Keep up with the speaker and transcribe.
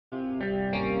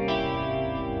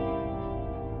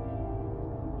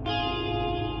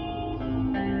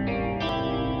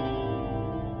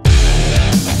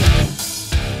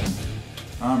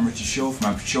Richard Shaw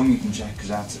from Chung. You can check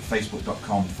us out at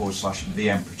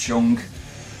facebook.com/VMProChung.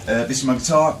 This is my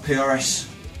guitar, PRS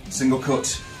single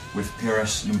cut with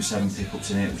PRS number 7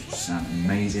 pickups in it, which sound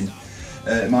amazing.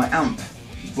 My amp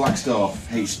is Black Star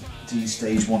HT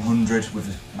Stage 100 with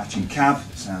a matching cab,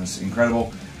 sounds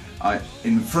incredible.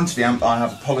 In front of the amp I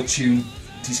have a Polytune,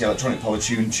 TC Electronic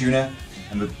Polytune tuner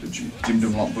and the Jim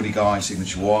Dunlop Buddy Guy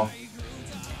signature wah.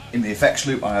 In the effects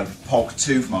loop I have Polk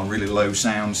 2 for my really low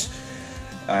sounds.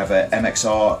 I have a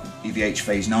MXR EVH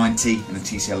Phase 90 and a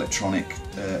TC Electronic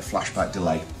flashback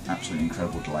delay. Absolutely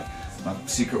incredible delay. My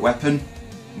secret weapon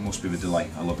must be the delay.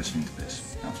 I love listening to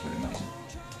this. Absolutely amazing.